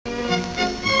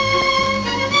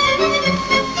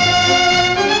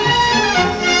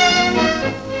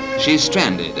She's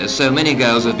stranded, as so many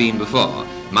girls have been before,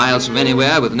 miles from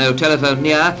anywhere with no telephone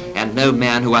near and no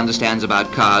man who understands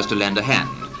about cars to lend a hand.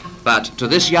 But to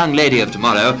this young lady of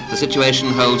tomorrow, the situation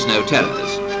holds no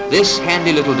terrors. This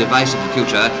handy little device of the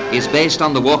future is based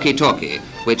on the walkie-talkie,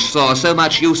 which saw so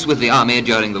much use with the army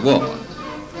during the war.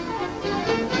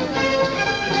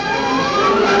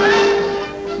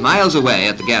 Miles away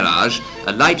at the garage,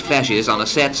 a light flashes on a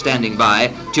set standing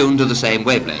by, tuned to the same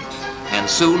wavelength, and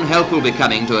soon help will be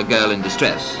coming to a girl in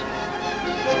distress.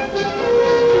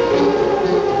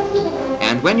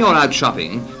 And when you're out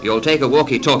shopping, you'll take a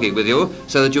walkie-talkie with you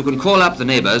so that you can call up the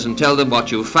neighbours and tell them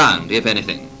what you've found, if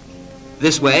anything.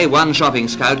 This way, one shopping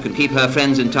scout can keep her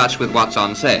friends in touch with what's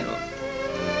on sale.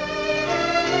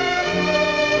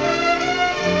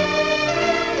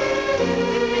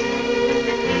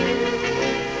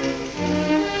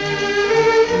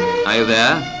 Are you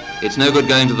there? It's no good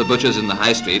going to the butcher's in the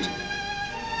high street.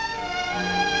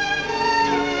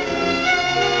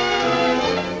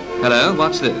 Hello,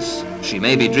 what's this? She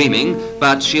may be dreaming,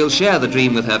 but she'll share the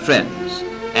dream with her friends.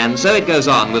 And so it goes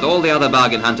on with all the other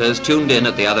bargain hunters tuned in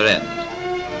at the other end.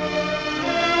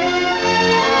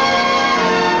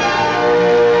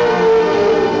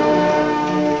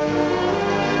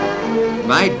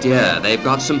 My dear, they've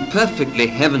got some perfectly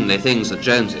heavenly things at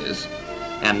Jones's.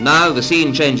 And now the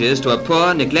scene changes to a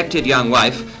poor, neglected young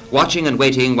wife watching and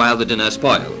waiting while the dinner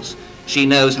spoils. She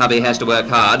knows hubby has to work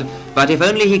hard, but if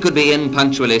only he could be in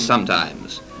punctually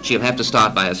sometimes. She'll have to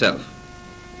start by herself.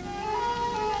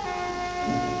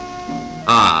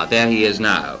 Ah, there he is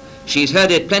now. She's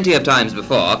heard it plenty of times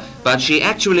before, but she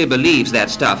actually believes that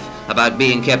stuff about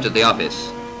being kept at the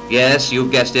office. Yes,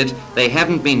 you've guessed it, they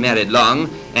haven't been married long,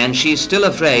 and she's still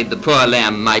afraid the poor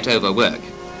lamb might overwork.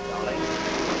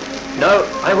 No,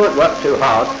 I won't work too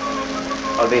hard.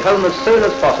 I'll be home as soon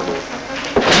as possible.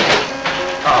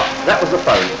 Ah, that was the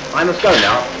phone. I must go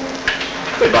now.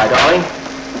 Goodbye, darling.